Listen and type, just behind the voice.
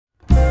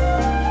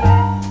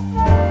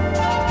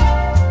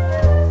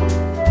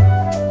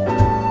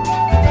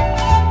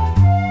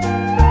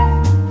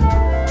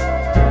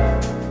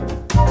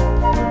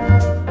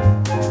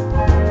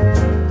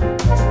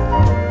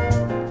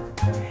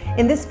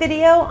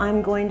video,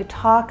 I'm going to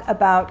talk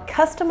about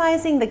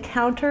customizing the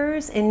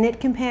counters in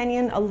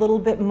knitCompanion a little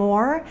bit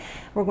more.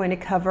 We're going to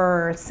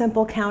cover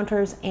simple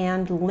counters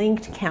and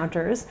linked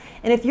counters.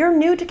 And if you're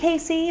new to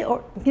KC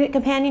or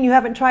knitCompanion, you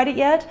haven't tried it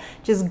yet,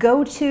 just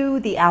go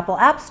to the Apple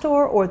App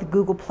Store or the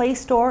Google Play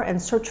Store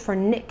and search for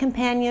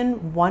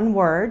knitCompanion, one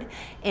word,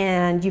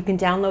 and you can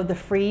download the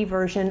free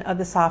version of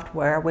the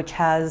software, which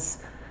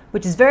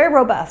is very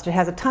robust. It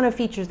has a ton of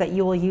features that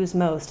you will use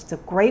most. It's a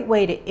great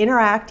way to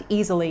interact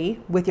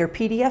easily with your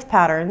PDF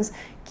patterns,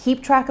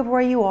 keep track of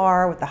where you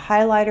are with the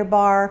highlighter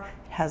bar.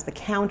 It has the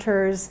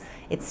counters.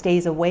 It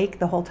stays awake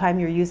the whole time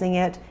you're using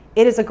it.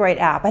 It is a great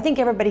app. I think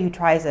everybody who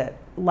tries it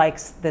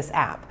likes this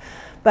app.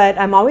 But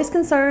I'm always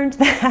concerned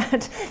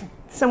that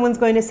someone's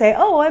going to say,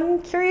 oh, I'm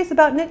curious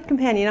about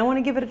knitCompanion, I want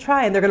to give it a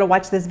try, and they're going to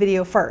watch this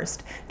video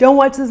first. Don't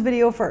watch this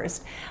video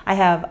first. I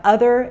have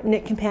other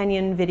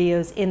knitCompanion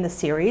videos in the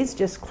series.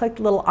 Just click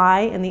the little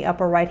I in the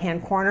upper right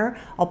hand corner.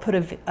 I'll put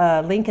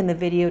a link in the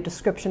video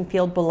description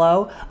field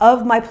below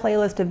of my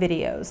playlist of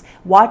videos.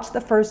 Watch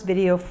the first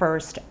video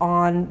first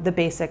on the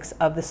basics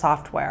of the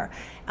software.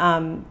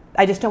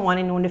 I just don't want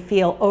anyone to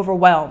feel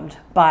overwhelmed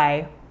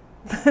by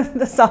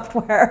the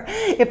software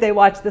if they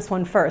watch this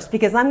one first,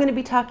 because I'm going to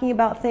be talking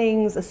about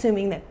things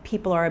assuming that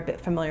people are a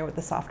bit familiar with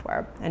the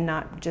software and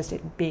not just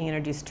being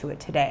introduced to it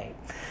today.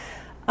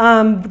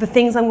 The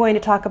things I'm going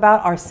to talk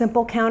about are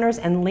simple counters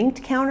and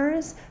linked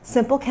counters.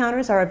 Simple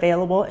counters are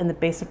available in the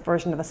basic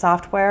version of the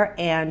software,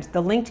 and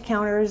the linked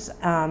counters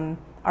are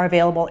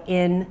available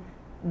in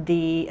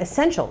the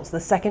essentials, the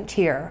second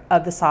tier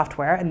of the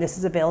software, and this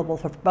is available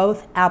for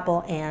both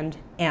Apple and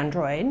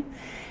Android.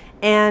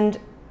 And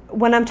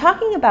when I'm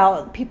talking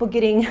about people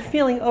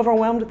feeling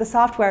overwhelmed with the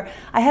software,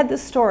 I had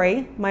this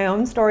story, my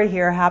own story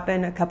here,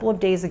 happen a couple of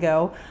days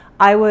ago.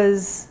 I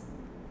was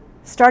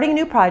starting a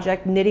new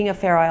project, knitting a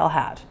Fair Isle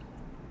hat.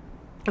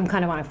 I'm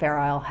kind of on a Fair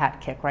Isle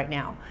hat kick right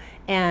now.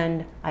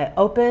 And I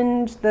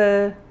opened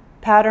the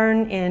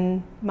pattern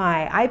in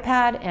my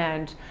iPad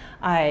and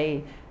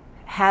I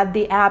had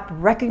the app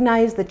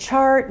recognize the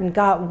chart and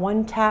got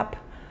one tap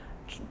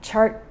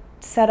chart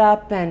set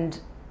up,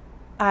 and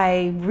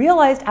I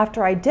realized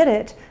after I did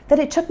it that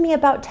it took me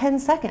about 10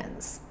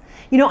 seconds.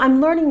 You know,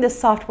 I'm learning this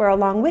software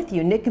along with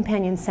you.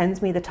 knitCompanion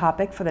sends me the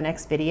topic for the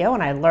next video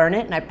and I learn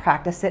it and I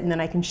practice it and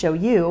then I can show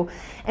you.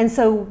 And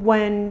so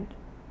when,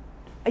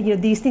 you know,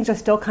 these things are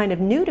still kind of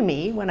new to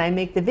me when I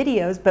make the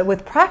videos, but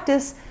with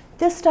practice,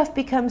 this stuff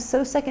becomes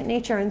so second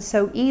nature and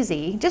so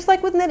easy, just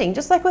like with knitting,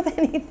 just like with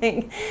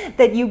anything,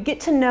 that you get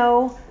to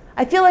know.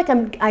 I feel like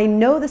I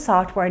know the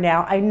software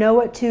now. I know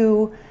what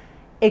to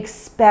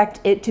expect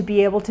it to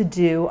be able to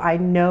do. I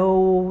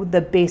know the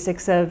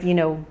basics of, you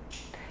know,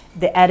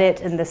 the edit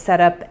and the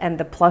setup and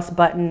the plus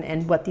button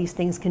and what these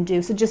things can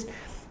do. So just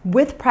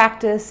with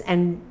practice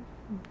and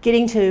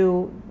getting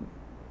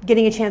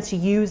a chance to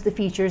use the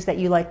features that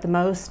you like the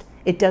most,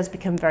 it does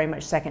become very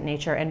much second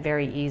nature and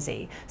very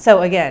easy.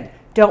 So again,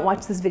 don't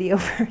watch this video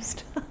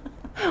first.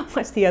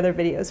 Watch the other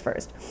videos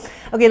first.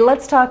 Okay,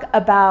 let's talk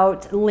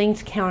about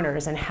linked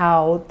counters and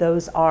how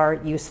those are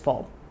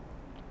useful.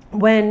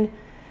 When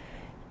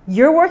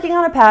you're working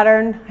on a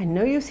pattern, I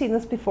know you've seen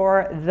this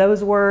before,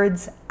 those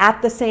words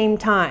at the same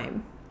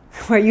time,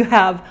 where you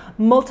have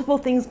multiple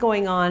things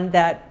going on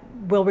that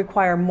will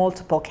require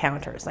multiple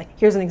counters. Like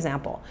here's an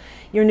example.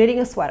 You're knitting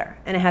a sweater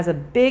and it has a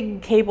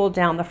big cable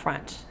down the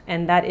front,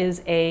 and that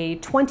is a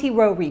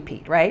 20-row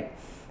repeat, right?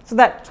 So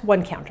that's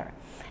one counter.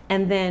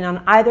 And then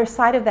on either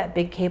side of that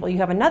big cable, you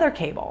have another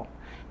cable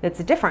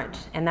that's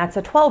different, and that's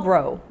a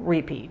 12-row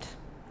repeat.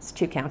 It's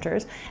two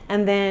counters.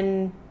 And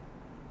then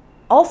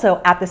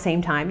also, at the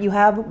same time, you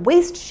have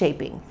waist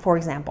shaping, for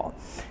example.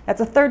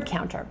 That's a third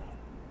counter.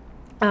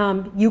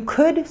 You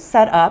could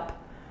set up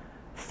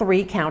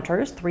 3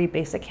 counters, 3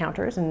 basic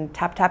counters, and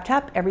tap, tap,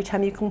 tap. Every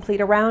time you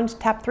complete a round,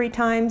 tap 3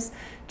 times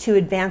to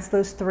advance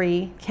those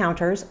 3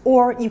 counters,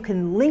 or you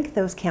can link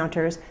those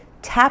counters,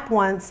 tap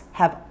once,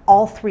 have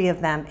all 3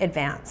 of them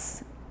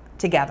advance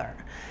together.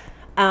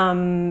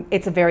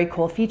 It's a very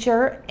cool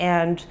feature,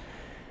 and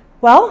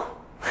well,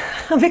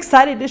 I'm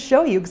excited to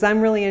show you because I'm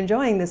really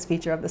enjoying this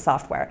feature of the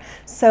software.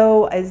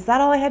 So is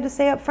that all I had to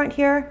say up front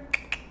here?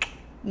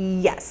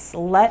 Yes,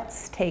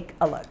 let's take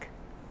a look.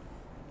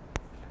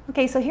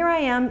 Okay, so here I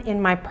am in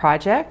my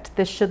project.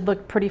 This should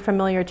look pretty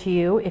familiar to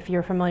you if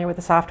you're familiar with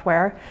the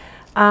software.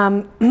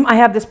 I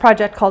have this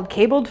project called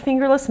Cabled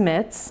Fingerless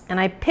Mitts, and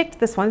I picked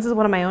this one. This is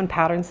one of my own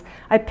patterns.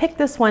 I picked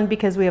this one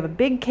because we have a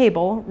big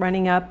cable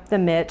running up the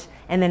mitt,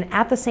 and then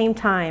at the same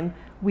time,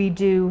 we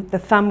do the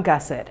thumb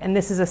gusset, and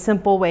this is a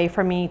simple way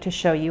for me to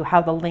show you how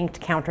the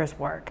linked counters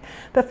work.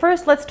 But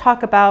first, let's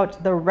talk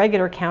about the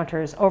regular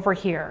counters over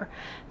here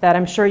that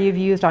I'm sure you've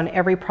used on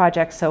every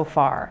project so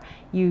far.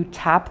 You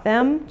tap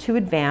them to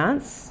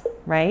advance,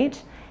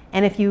 right?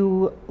 And if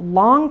you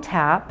long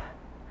tap,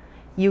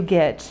 you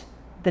get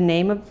the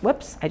name of,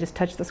 whoops, I just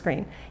touched the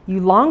screen. You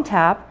long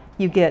tap,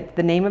 you get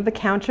the name of the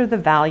counter, the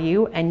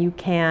value, and you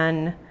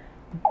can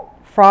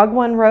frog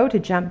one row to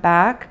jump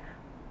back,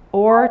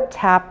 or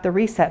tap the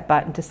reset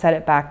button to set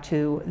it back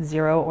to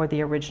 0 or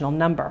the original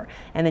number.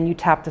 And then you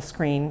tap the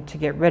screen to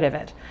get rid of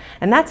it.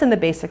 And that's in the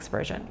basics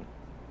version.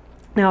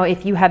 Now,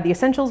 if you have the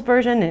Essentials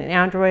version in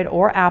Android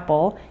or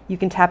Apple, you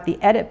can tap the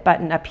edit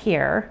button up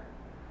here,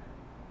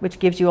 which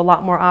gives you a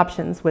lot more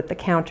options with the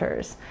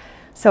counters.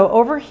 So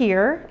over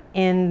here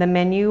in the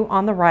menu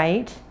on the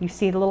right, you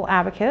see the little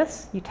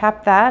abacus. You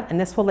tap that, and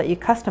this will let you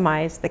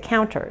customize the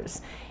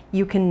counters.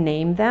 You can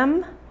name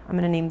them. I'm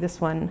going to name this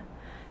one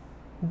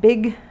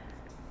Big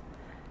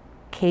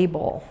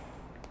Cable.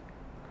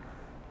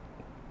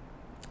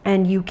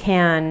 And you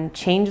can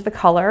change the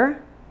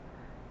color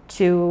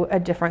to a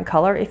different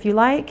color if you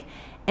like.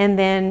 And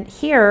then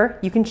here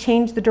you can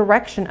change the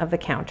direction of the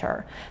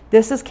counter.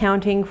 This is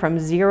counting from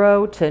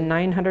 0 to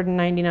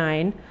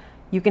 999.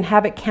 You can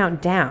have it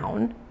count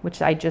down,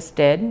 which I just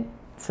did,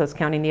 so it's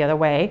counting the other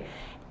way.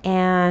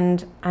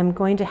 And I'm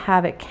going to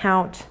have it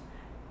count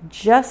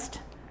just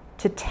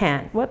to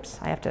 10. Whoops,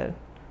 I have to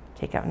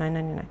take out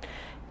 999.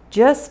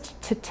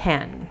 Just to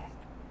 10.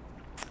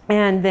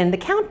 And then the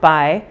count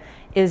by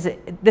is,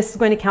 this is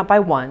going to count by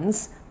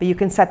ones, but you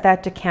can set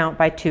that to count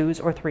by twos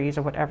or threes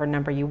or whatever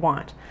number you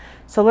want.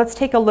 So let's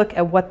take a look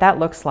at what that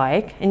looks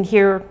like. And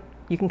here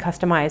you can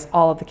customize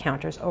all of the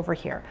counters over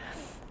here.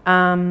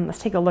 Let's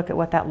take a look at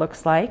what that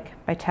looks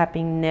like by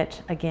tapping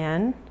knit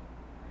again.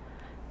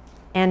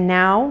 And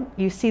now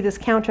you see this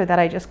counter that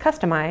I just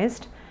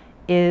customized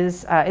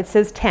is, it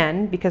says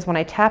 10 because when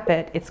I tap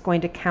it, it's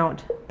going to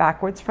count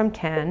backwards from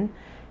 10.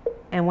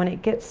 And when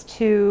it gets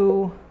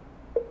to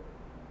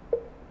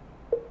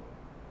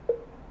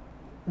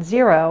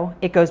 0,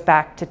 it goes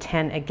back to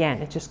 10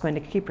 again. It's just going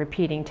to keep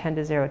repeating 10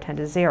 to 0, 10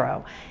 to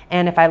 0.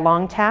 And if I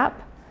long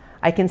tap,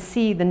 I can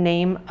see the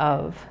name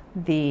of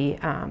the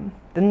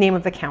name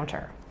of the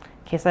counter,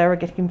 in case I ever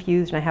get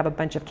confused and I have a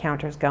bunch of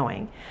counters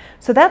going.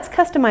 So that's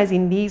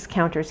customizing these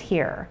counters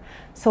here.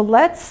 So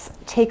let's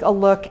take a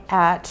look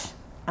at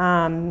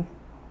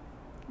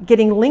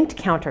getting linked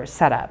counters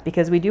set up,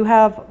 because we do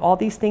have all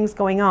these things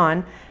going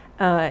on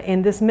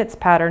in this MITS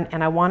pattern,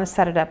 and I want to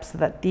set it up so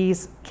that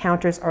these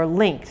counters are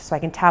linked, so I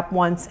can tap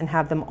once and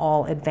have them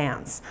all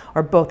advance,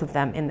 or both of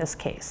them in this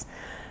case.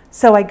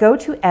 So I go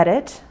to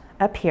Edit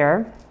up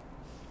here,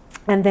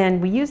 and then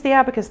we used the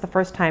abacus the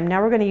first time.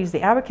 Now we're going to use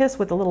the abacus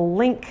with a little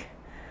link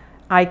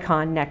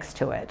icon next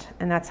to it,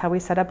 and that's how we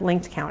set up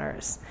linked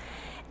counters.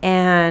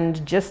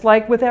 And just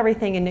like with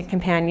everything in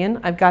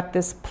knitCompanion, I've got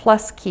this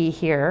plus key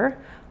here.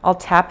 I'll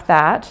tap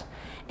that,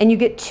 and you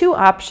get two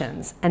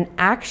options, an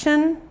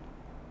action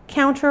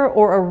counter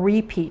or a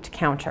repeat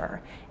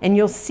counter. And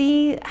you'll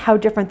see how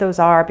different those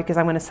are because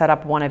I'm going to set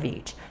up one of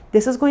each.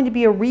 This is going to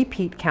be a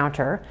repeat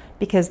counter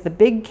because the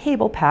big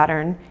cable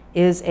pattern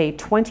is a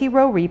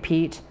 20-row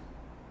repeat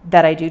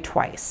that I do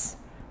twice.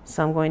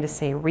 So I'm going to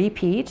say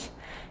repeat.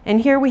 And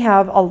here we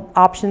have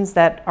options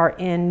that are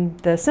in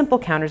the simple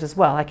counters as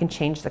well. I can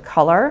change the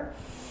color.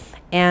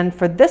 And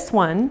for this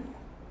one,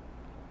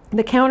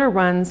 the counter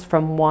runs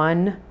from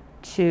 1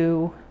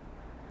 to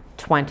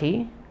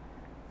 20.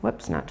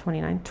 Whoops, not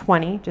 29,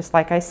 20, just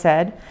like I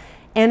said.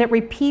 And it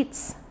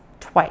repeats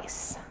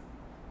twice.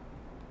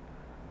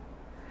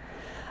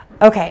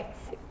 Okay,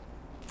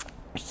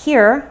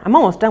 here, I'm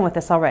almost done with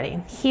this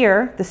already.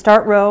 Here, the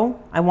start row,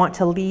 I want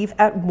to leave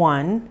at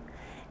 1,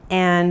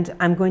 and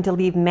I'm going to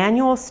leave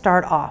manual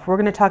start off. We're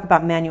going to talk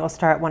about manual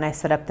start when I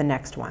set up the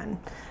next one.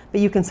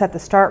 But you can set the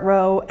start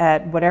row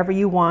at whatever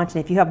you want,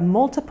 and if you have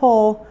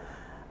multiple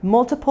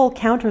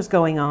counters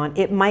going on,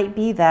 it might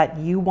be that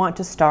you want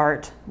to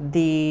start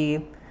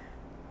the,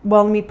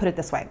 well, let me put it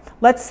this way.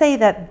 Let's say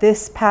that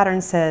this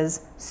pattern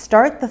says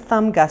start the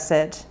thumb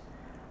gusset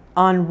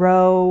on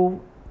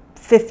row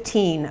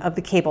 15 of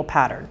the cable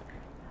pattern.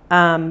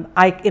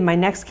 In my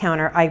next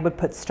counter, I would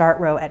put start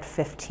row at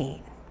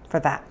 15 for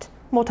that.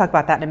 We'll talk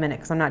about that in a minute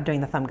because I'm not doing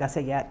the thumb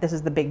gusset yet. This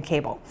is the big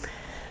cable.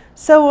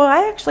 So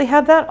I actually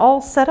have that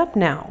all set up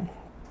now.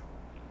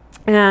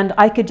 And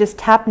I could just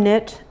tap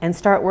knit and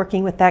start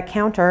working with that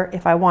counter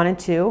if I wanted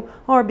to,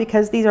 or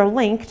because these are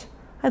linked,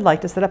 I'd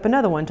like to set up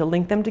another one to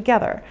link them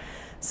together.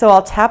 So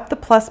I'll tap the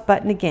plus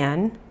button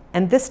again,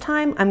 and this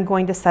time I'm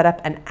going to set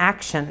up an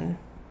action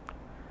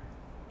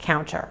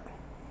counter.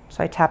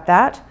 So I tap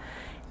that,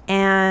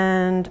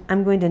 and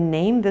I'm going to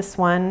name this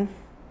one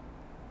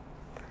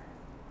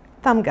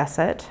Thumb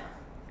Gusset.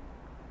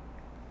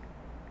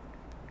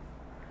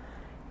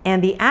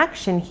 And the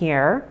action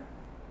here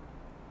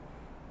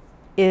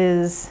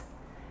is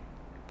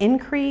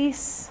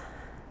increase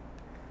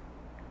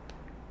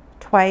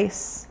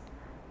twice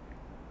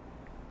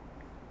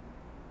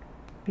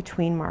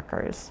between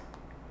markers.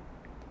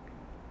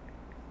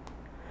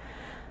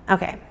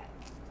 Okay,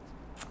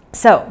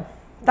 so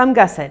thumb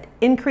gusset,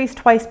 increase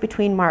twice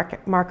between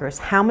markers.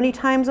 How many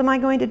times am I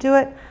going to do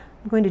it?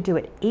 I'm going to do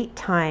it 8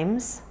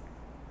 times.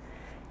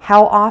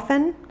 How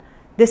often?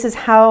 This is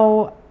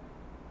how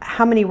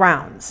many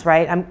rounds,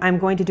 right? I'm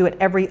going to do it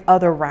every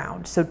other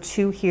round. So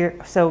 2 here,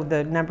 so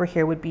the number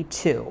here would be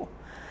 2.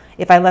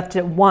 If I left it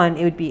at 1,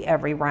 it would be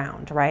every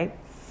round, right?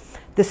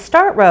 The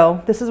start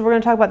row, we're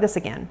going to talk about this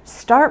again.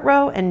 Start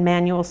row and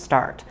manual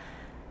start.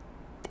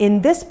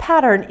 In this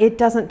pattern, it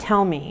doesn't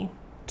tell me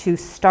to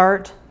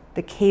start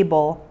the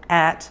cable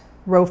at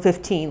row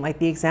 15, like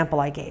the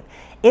example I gave.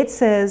 It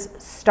says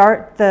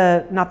start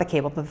the, not the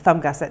cable, the thumb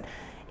gusset.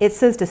 It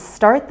says to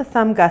start the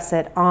thumb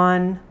gusset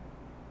on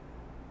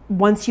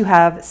once you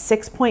have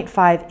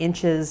 6.5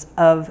 inches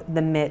of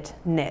the mitt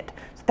knit.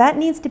 So that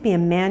needs to be a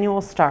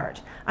manual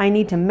start. I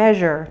need to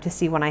measure to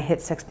see when I hit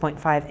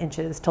 6.5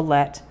 inches to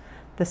let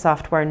the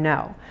software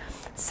know.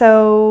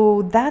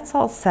 So that's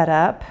all set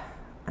up.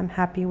 I'm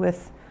happy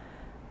with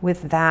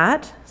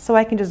that. So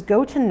I can just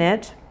go to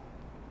knit.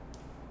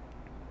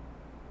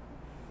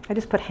 I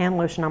just put hand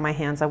lotion on my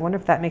hands. I wonder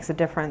if that makes a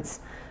difference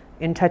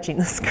in touching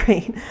the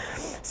screen.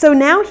 So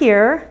now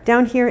here,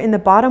 down here in the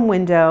bottom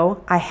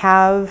window, I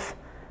have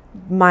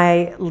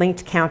my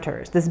linked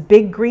counters. This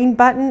big green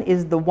button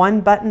is the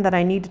one button that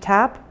I need to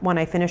tap when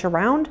I finish a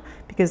round,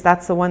 because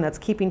that's the one that's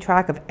keeping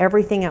track of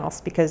everything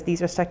else, because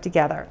these are stuck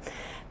together.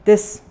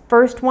 This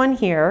first one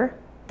here,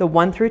 the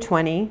 1 through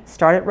 20,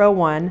 start at row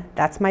 1,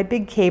 that's my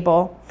big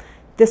cable.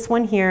 This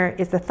one here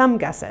is the thumb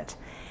gusset.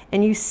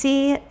 And you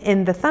see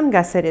in the thumb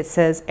gusset, it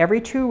says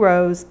every 2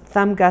 rows,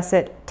 thumb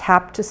gusset,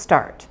 tap to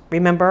start.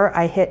 Remember,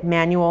 I hit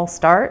manual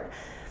start.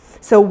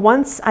 So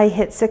once I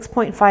hit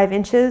 6.5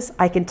 inches,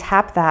 I can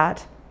tap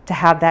that to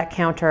have that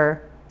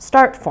counter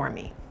start for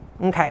me.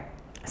 Okay,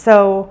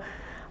 so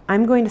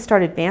I'm going to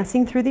start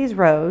advancing through these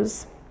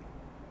rows.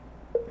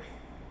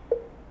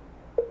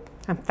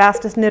 I'm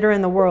fastest knitter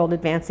in the world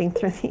advancing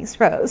through these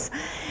rows.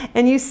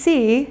 And you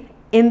see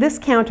in this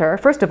counter,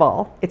 first of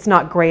all, it's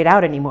not grayed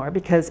out anymore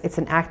because it's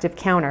an active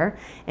counter.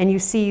 And you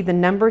see the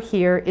number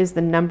here is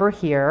the number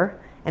here,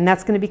 and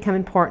that's going to become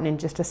important in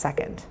just a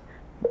second.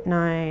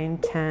 9,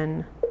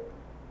 10.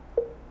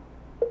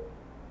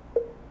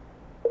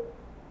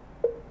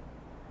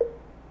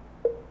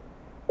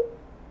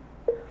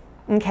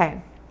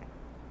 Okay,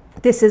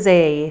 this is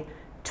a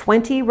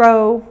 20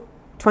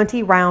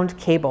 round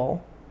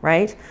cable,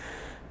 right?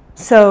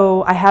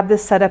 So I have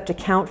this set up to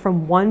count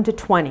from 1 to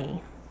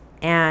 20.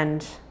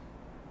 And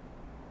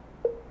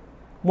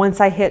once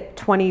I hit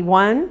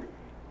 21,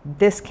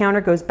 this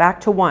counter goes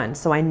back to 1,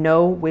 so I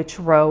know which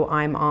row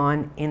I'm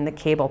on in the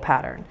cable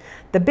pattern.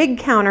 The big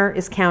counter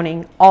is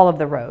counting all of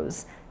the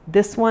rows.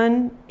 This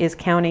one is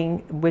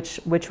counting which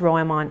row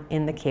I'm on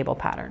in the cable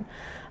pattern.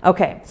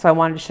 Okay, so I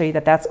wanted to show you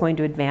that that's going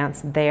to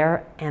advance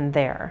there and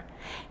there.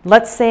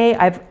 Let's say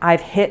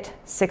I've hit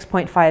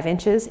 6.5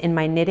 inches in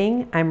my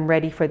knitting. I'm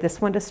ready for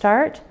this one to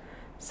start.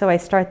 So I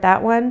start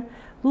that one.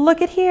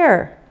 Look at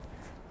here.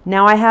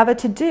 Now I have a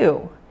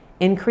to-do.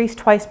 Increase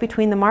twice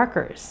between the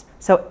markers.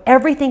 So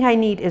everything I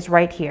need is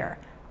right here.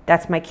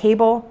 That's my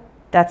cable,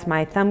 that's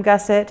my thumb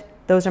gusset.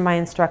 Those are my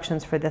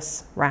instructions for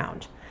this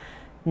round.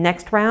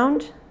 Next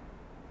round,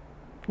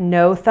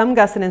 no thumb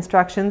gusset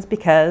instructions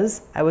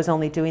because I was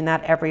only doing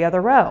that every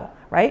other row,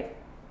 right?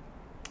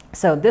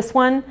 So this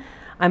one,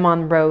 I'm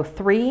on row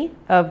 3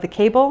 of the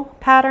cable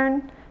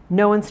pattern.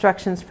 No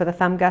instructions for the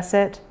thumb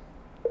gusset.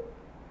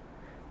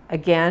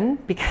 Again,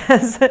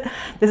 because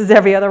this is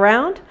every other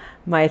round,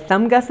 my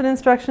thumb gusset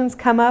instructions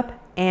come up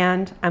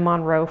and I'm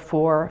on row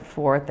 4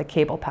 for the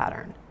cable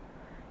pattern.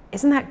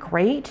 Isn't that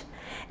great?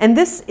 And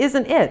this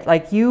isn't it.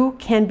 Like, you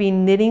can be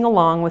knitting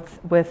along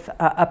with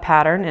a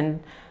pattern,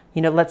 and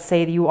let's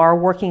say you are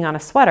working on a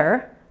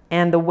sweater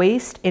and the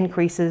waist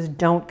increases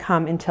don't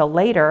come until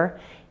later.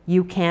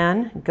 You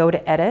can go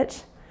to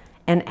edit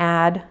and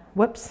add,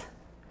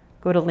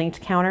 go to linked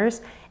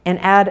counters and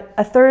add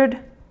a third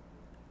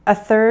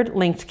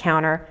linked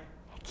counter,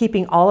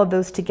 keeping all of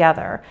those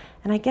together.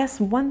 And I guess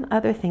one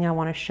other thing I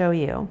want to show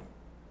you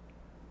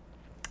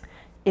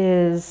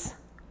is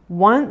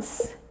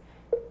once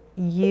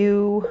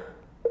you,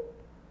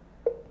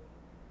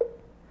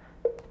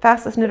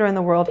 fastest knitter in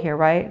the world here,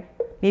 right?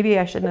 Maybe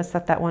I shouldn't have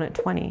set that one at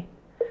 20.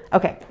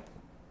 Okay,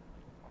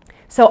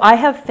 so I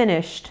have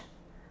finished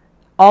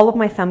all of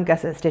my thumb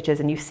gusset stitches,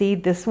 and you see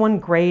this one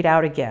grayed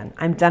out again.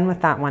 I'm done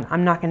with that one.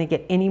 I'm not going to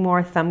get any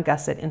more thumb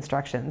gusset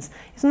instructions.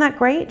 Isn't that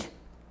great?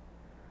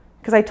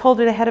 Because I told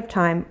it ahead of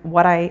time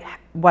what I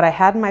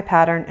had in my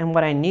pattern and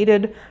what I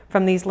needed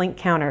from these link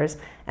counters,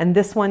 and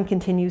this one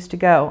continues to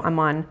go. I'm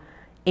on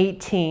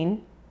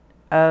 18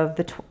 of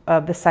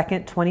the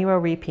second 20 row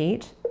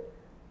repeat,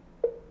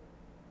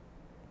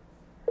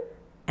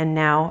 and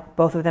now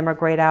both of them are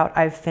grayed out.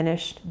 I've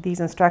finished these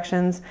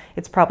instructions.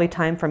 It's probably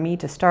time for me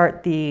to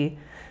start the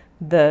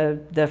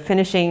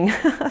finishing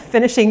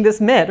finishing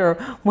this mitt or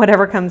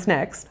whatever comes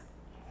next.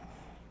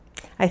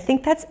 I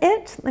think that's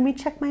it. Let me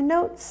check my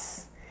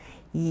notes.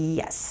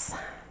 Yes.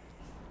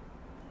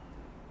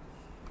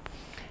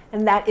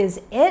 And that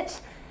is it.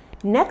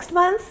 Next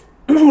month,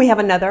 we have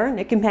another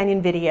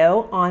knitCompanion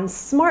video on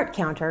smart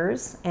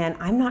counters, and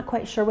I'm not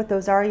quite sure what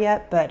those are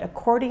yet, but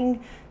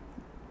according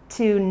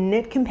to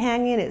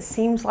knitCompanion, it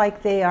seems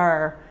like they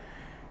are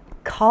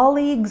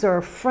colleagues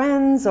or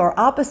friends or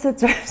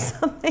opposites or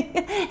something.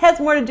 It has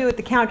more to do with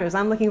the counters.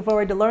 I'm looking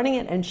forward to learning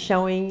it and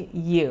showing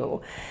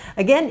you.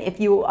 Again, if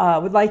you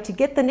would like to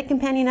get the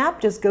knitCompanion app,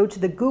 just go to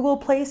the Google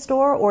Play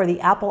Store or the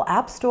Apple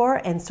App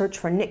Store and search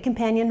for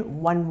knitCompanion,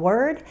 one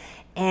word.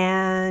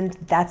 And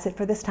that's it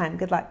for this time.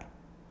 Good luck.